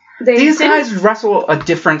 And these guys wrestle a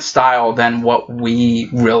different style than what we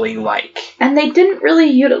really like. And they didn't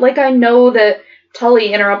really I know that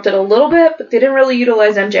Tully interrupted a little bit, but they didn't really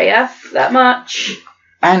utilize MJF that much.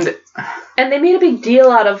 And they made a big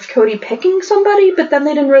deal out of Cody picking somebody, but then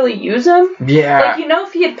they didn't really use him. Yeah.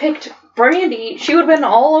 If he had picked Brandy, she would have been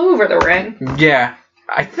all over the ring. Yeah.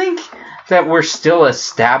 I think that we're still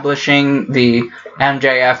establishing the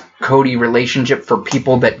MJF-Cody relationship for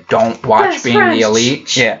people that don't watch Best Being friends. the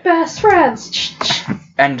Elite. Yeah. Best friends.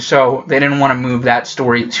 And so they didn't want to move that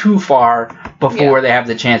story too far before they have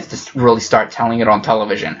the chance to really start telling it on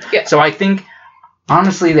television. Yeah. So I think,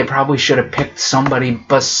 honestly, they probably should have picked somebody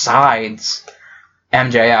besides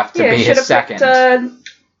MJF to be his second.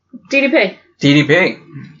 DDP. DDP.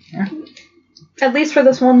 Yeah. At least for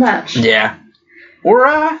this one match. Yeah.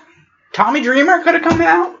 Or Tommy Dreamer could have come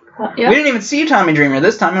out. Yeah. We didn't even see Tommy Dreamer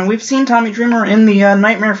this time, and we've seen Tommy Dreamer in the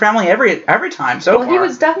Nightmare Family every time so far. Well, he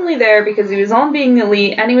was definitely there because he was on Being the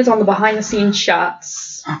Elite, and he was on the behind-the-scenes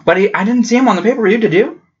shots. But I didn't see him on the pay-per-view, did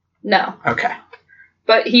you? No. Okay.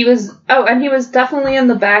 But he was... Oh, and he was definitely in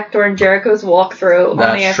the back during Jericho's walkthrough.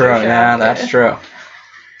 That's true, yeah, that's true.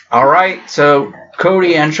 All right, so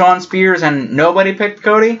Cody and Shawn Spears, and nobody picked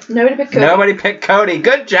Cody? Nobody picked Cody. Nobody picked Cody.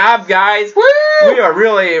 Good job, guys. Woo! We are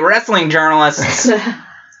really wrestling journalists.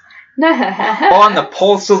 On the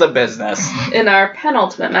pulse of the business. In our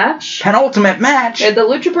penultimate match. We had the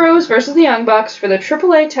Lucha Bros versus the Young Bucks for the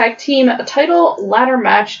AAA Tag Team Title Ladder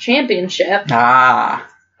Match Championship.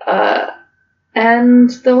 And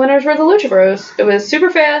the winners were the Lucha Bros. It was super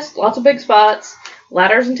fast, lots of big spots,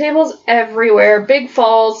 ladders and tables everywhere, big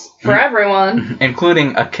falls for everyone.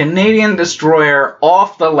 Including a Canadian Destroyer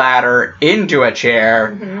off the ladder into a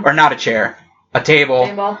chair. Mm-hmm. Or not a chair, a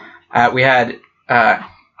table. We had...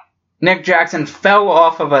 Nick Jackson fell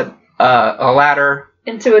off of a ladder.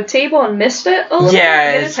 Into a table and missed it a little bit.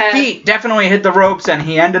 Yeah, his feet definitely hit the ropes, and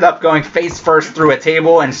he ended up going face first through a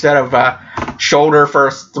table instead of shoulder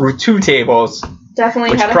first through two tables. Definitely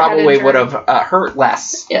which had a probably would have hurt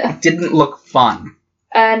less. Yeah. It didn't look fun.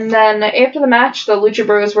 And then after the match, the Lucha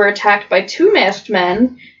Bros were attacked by two masked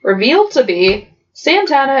men, revealed to be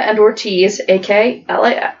Santana and Ortiz, a.k.a.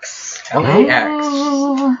 LAX.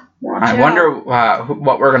 LAX. I wonder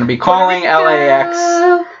what we're going to be calling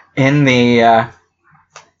LAX in the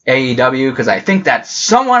AEW, because I think that's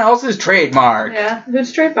someone else's trademark. Yeah,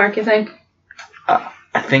 whose trademark, you think?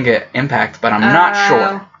 I think Impact, but I'm not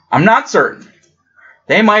sure. I'm not certain.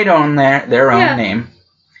 They might own their own name.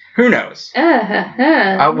 Who knows?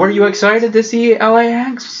 Were you excited to see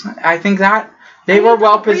LAX? I think that they were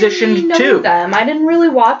well positioned too. Them. I didn't really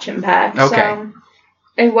watch Impact. Okay. So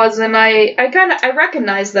it wasn't. I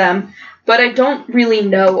recognize them, but I don't really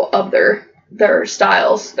know of their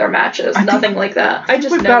styles, their matches, nothing like that. I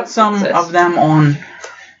just we've know got some of them on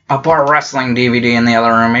a Bar Wrestling DVD in the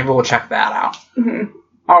other room. Maybe we'll check that out. Mm-hmm.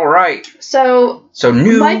 All right. So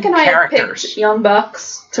new Mike and characters. I picked Young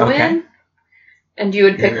Bucks to win, and you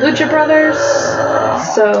would pick Lucha Brothers.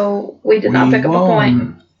 So we did not pick up a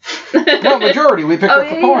point. No, majority. We picked up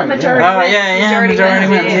the point. Majority. Majority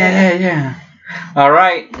wins. Yeah. All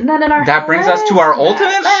right. And then in our that brings us to our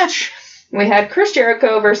ultimate match. We had Chris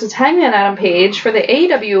Jericho versus Hangman Adam Page for the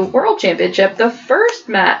AEW World Championship, the first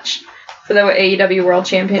match for the AEW World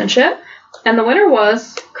Championship, and the winner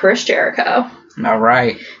was Chris Jericho. All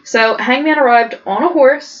right. So Hangman arrived on a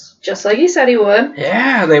horse, just like he said he would.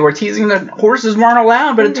 Yeah, they were teasing that horses weren't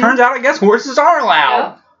allowed, but it turns out I guess horses are allowed.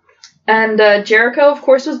 Yep. And Jericho, of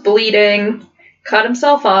course, was bleeding, cut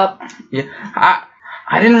himself up. Yeah,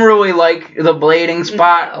 I didn't really like the blading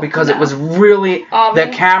spot because it was really... The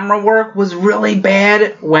camera work was really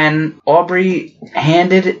bad when Aubrey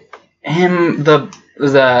handed him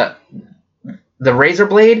the razor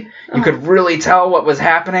blade. You could really tell what was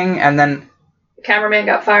happening, and then... The cameraman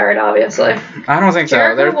got fired, obviously. I don't think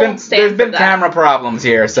Jericho so. There's been camera problems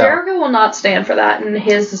here, so... Jericho will not stand for that in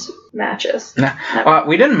his matches.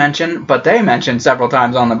 We didn't mention, but they mentioned several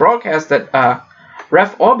times on the broadcast that...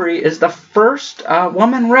 Ref Aubrey is the first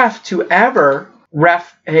woman ref to ever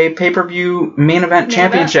ref a pay-per-view main event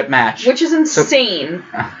championship match. Which is insane.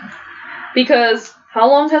 Because how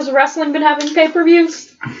long has wrestling been having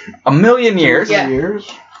pay-per-views? A million years.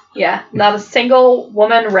 Yeah, not a single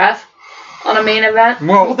woman ref on a main event.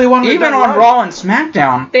 Well, they even on Raw and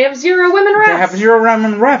SmackDown. They have 0 women refs. They have 0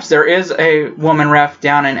 women refs. There is a woman ref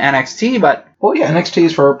down in NXT, but... Well, yeah, NXT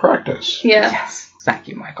is for practice. Yeah. Yes. Thank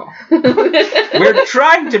you, Michael. We're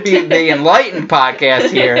trying to be the enlightened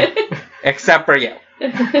podcast here, except for you.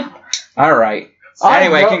 All right.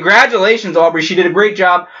 Anyway, congratulations, Aubrey. She did a great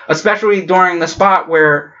job, especially during the spot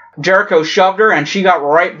where Jericho shoved her and she got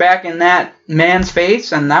right back in that man's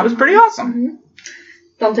face, and that was pretty awesome. Mm-hmm.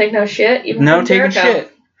 Don't take no shit. Even no taking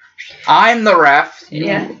shit. I'm the ref.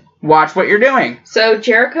 Yeah. Watch what you're doing. So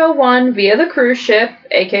Jericho won via the cruise ship,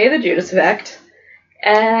 aka the Judas Effect,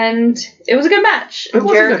 and it was a good match.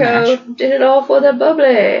 Jericho did it all for the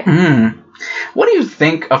bubbly. What do you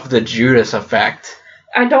think of the Judas Effect?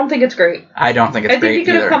 I don't think it's great. I don't think it's great I think you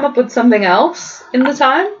could have come up with something else in the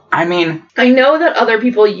time. I mean, I know that other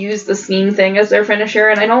people use the steam thing as their finisher,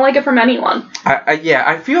 and I don't like it from anyone.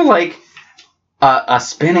 I feel like a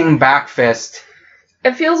spinning back fist.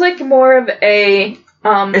 It feels like more of a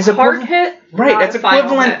hard hit. Right, it's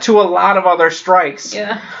equivalent to a lot of other strikes.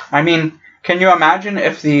 Yeah. I mean, can you imagine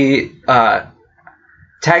if the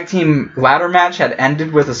tag team ladder match had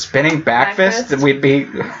ended with a spinning back fist? We'd be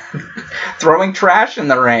throwing trash in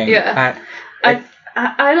the ring. Yeah.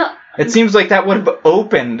 I don't... It seems like that would have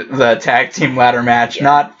opened the tag team ladder match,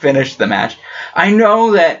 not finished the match. I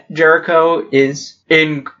know that Jericho is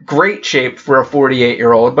in great shape for a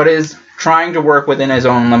 48-year-old, but is trying to work within his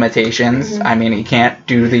own limitations. Mm-hmm. I mean, he can't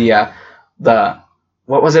do the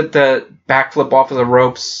what was it, the backflip off of the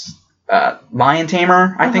ropes, Lion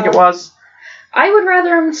Tamer, I think it was. I would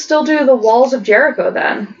rather him still do the Walls of Jericho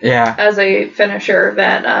then. Yeah. As a finisher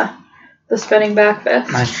than the spinning back fist.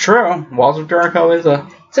 That's true. Walls of Jericho is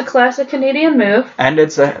It's a classic Canadian move. And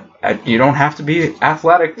it's you don't have to be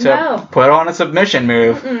athletic to put on a submission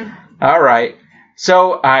move. Mm-mm. All right.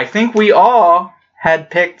 So I think we all had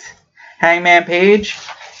picked Hangman Page.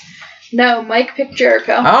 No, Mike picked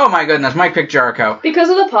Jericho. Oh my goodness, Mike picked Jericho. Because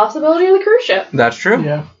of the possibility of the cruise ship. That's true.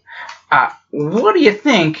 Yeah. What do you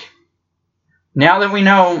think, now that we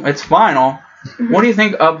know it's final, what do you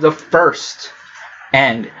think of the first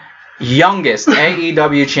and youngest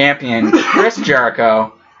AEW champion, Chris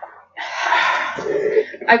Jericho?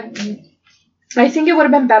 I think it would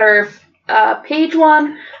have been better if Paige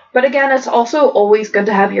won, but again, it's also always good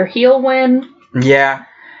to have your heel win. Yeah,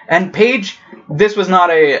 and Paige, this was not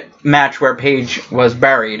a match where Paige was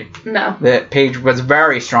buried. No. That Paige was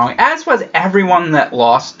very strong, as was everyone that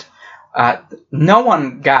lost. No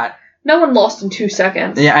one lost in 2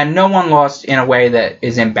 seconds. Yeah, and no one lost in a way that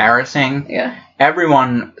is embarrassing. Yeah.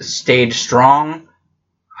 Everyone stayed strong.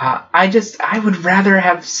 I would rather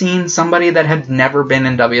have seen somebody that had never been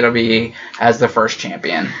in WWE as the first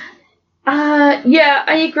champion. Yeah,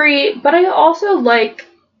 I agree, but I also like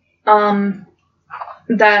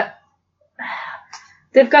that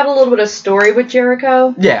they've got a little bit of story with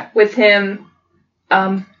Jericho. Yeah. With him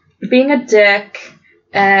being a dick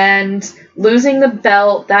and losing the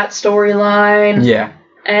belt, that storyline. Yeah.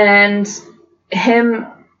 And him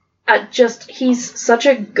he's such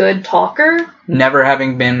a good talker. Never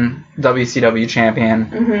having been WCW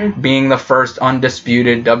champion, being the first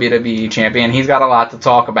undisputed WWE champion, he's got a lot to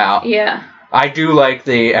talk about. Yeah. I do like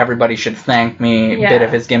the everybody should thank me bit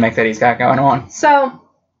of his gimmick that he's got going on. So,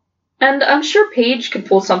 and I'm sure Paige could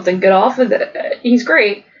pull something good off of it. He's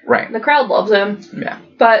great. Right. The crowd loves him. Yeah.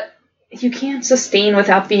 But you can't sustain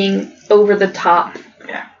without being over the top.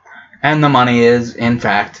 Yeah. And the money is, in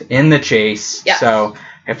fact, in the chase. Yes. So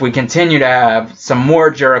if we continue to have some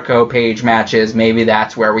more Jericho Page matches, maybe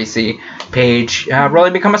that's where we see Page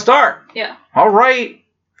really become a star. Yeah. All right.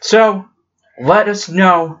 So let us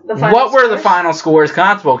know what were the final scores.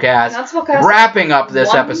 Constable Cast wrapping up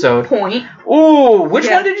this episode. 1 point. Ooh, which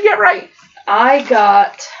one did you get right? I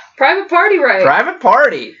got Private Party right. Private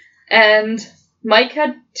Party. And Mike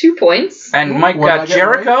had 2 points. And Mike got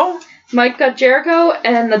Jericho? Right? Mike got Jericho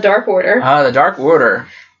and the Dark Order. The Dark Order.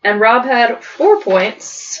 And Rob had 4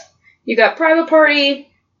 points. You got Private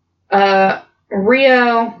Party,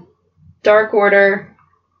 Rio, Dark Order,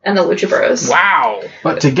 and the Lucha Bros. Wow.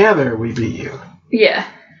 But together we beat you. Yeah.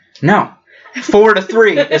 No.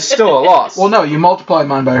 4-3 is still a loss. Well, no, you multiplied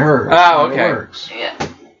mine by hers. Oh, okay. It works. Yeah.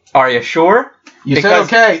 Are you sure? You said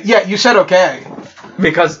okay. Yeah, you said okay.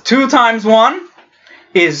 Because 2 times 1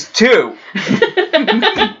 is 2.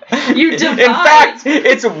 You divide. In fact,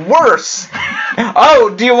 it's worse.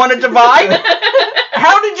 Oh, do you want to divide?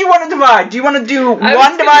 How did you want to divide? Do you want to do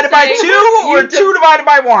 1 divided by 2 or 2 divided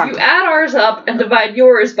by 1? You add ours up and divide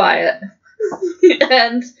yours by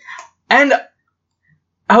it. And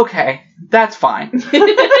okay, that's fine.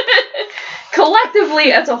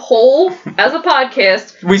 Collectively, as a whole, as a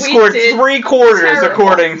podcast, we scored 3/4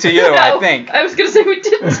 according to you, I think. I was going to say we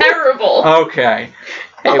did terrible. Okay.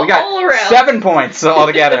 Hey, we got all around. 7 points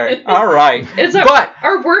altogether. All right. It's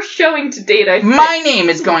our worst showing to date, I think. My name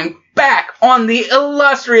is going back on the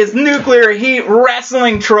illustrious Nuclear Heat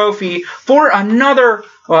Wrestling Trophy for another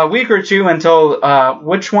a week or two until,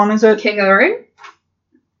 which one is it? King of the Ring?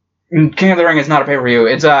 King of the Ring is not a pay-per-view.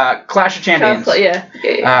 It's Clash of Champions.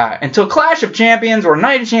 Until Clash of Champions or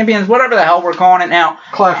Night of Champions, whatever the hell we're calling it now.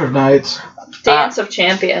 Clash of Knights. Dance of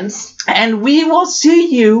Champions. And we will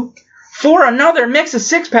see you for another Mix of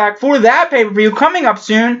Six Pack for that pay-per-view coming up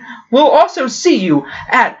soon. We'll also see you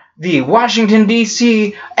at the Washington,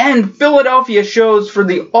 D.C. and Philadelphia shows for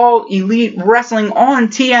the All Elite Wrestling on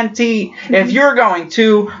TNT. If you're going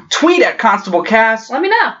to, tweet at Constable Cass. Let me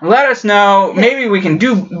know. Let us know. Maybe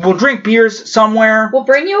we'll drink beers somewhere. We'll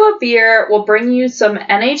bring you a beer. We'll bring you some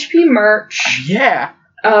NHP merch. Yeah.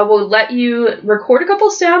 We'll let you record a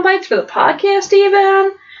couple sound bites for the podcast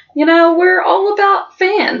even. You know, we're all about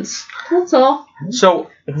fans. That's all.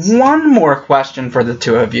 So, one more question for the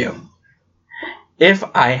two of you. If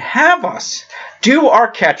I have us do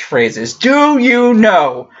our catchphrases, do you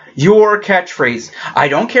know your catchphrase? I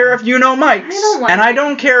don't care if you know Mike's, I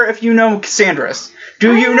don't care if you know Cassandra's.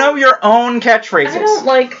 Do you know your own catchphrases? I don't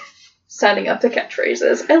like setting up the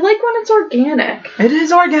catchphrases. I like when it's organic. It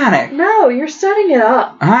is organic. No, you're setting it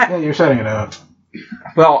up. Yeah, you're setting it up.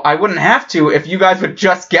 Well, I wouldn't have to if you guys would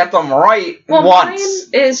just get them right once.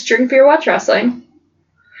 Mine is drink beer, watch wrestling.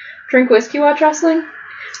 Drink whiskey, watch wrestling.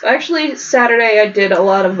 Actually, Saturday I did a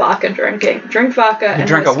lot of vodka drinking. Drink vodka and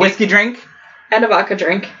drink whiskey. A whiskey drink? And a vodka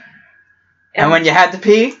drink. And when you had to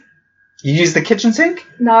pee, you used the kitchen sink?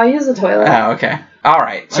 No, I used the toilet. Oh, okay. All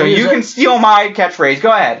right. So you can steal my catchphrase.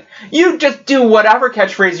 Go ahead. You just do whatever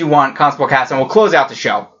catchphrase you want, Constable Cass, and we'll close out the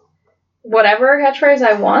show. Whatever catchphrase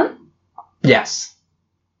I want? Yes.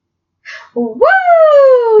 Woo!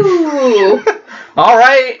 All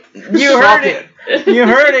right. You heard it. You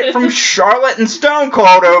heard it from Charlotte and Stone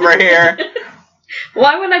Cold over here.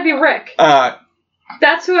 Why wouldn't I be Rick?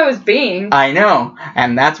 That's who I was being. I know.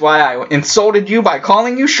 And that's why I insulted you by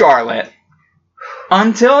calling you Charlotte.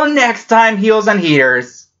 Until next time, Heels and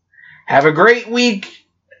Heaters. Have a great week.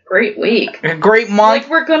 Great week. A great month. Like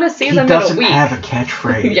we're going to see them in a week. He doesn't have a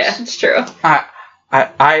catchphrase. Yeah, it's true.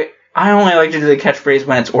 I only like to do the catchphrase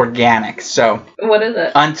when it's organic, so... What is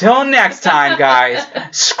it? Until next time, guys,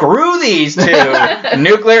 screw these two.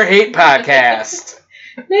 Nuclear Hate Podcast.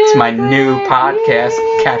 It's my new podcast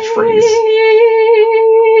catchphrase.